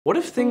What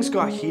if things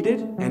got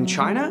heated and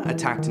China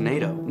attacked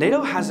NATO?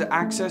 NATO has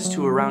access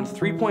to around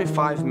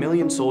 3.5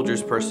 million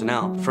soldiers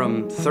personnel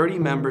from 30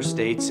 member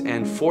states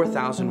and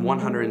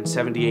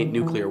 4,178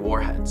 nuclear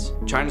warheads.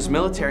 China's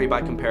military,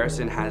 by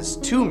comparison, has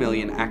 2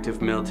 million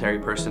active military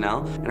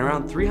personnel and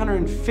around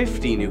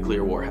 350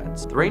 nuclear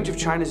warheads. The range of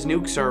China's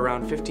nukes are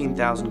around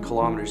 15,000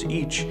 kilometers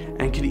each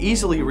and could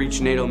easily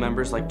reach NATO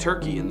members like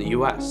Turkey and the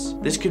US.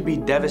 This could be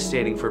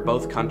devastating for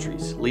both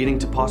countries, leading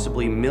to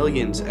possibly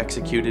millions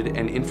executed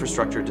and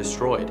infrastructure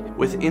destroyed.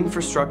 With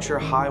infrastructure,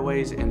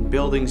 highways, and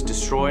buildings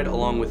destroyed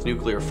along with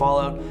nuclear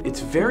fallout, it's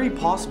very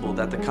possible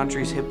that the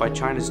countries hit by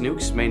China's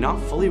nukes may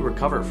not fully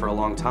recover for a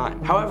long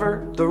time.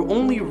 However, the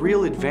only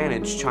real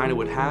advantage China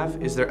would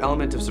have is their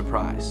element of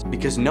surprise,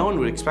 because no one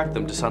would expect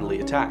them to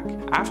suddenly attack.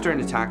 After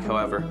an attack,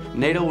 however,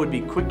 NATO would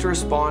be quick to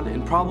respond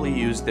and probably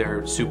use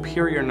their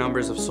superior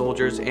numbers of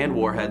soldiers and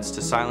warheads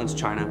to silence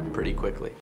China pretty quickly.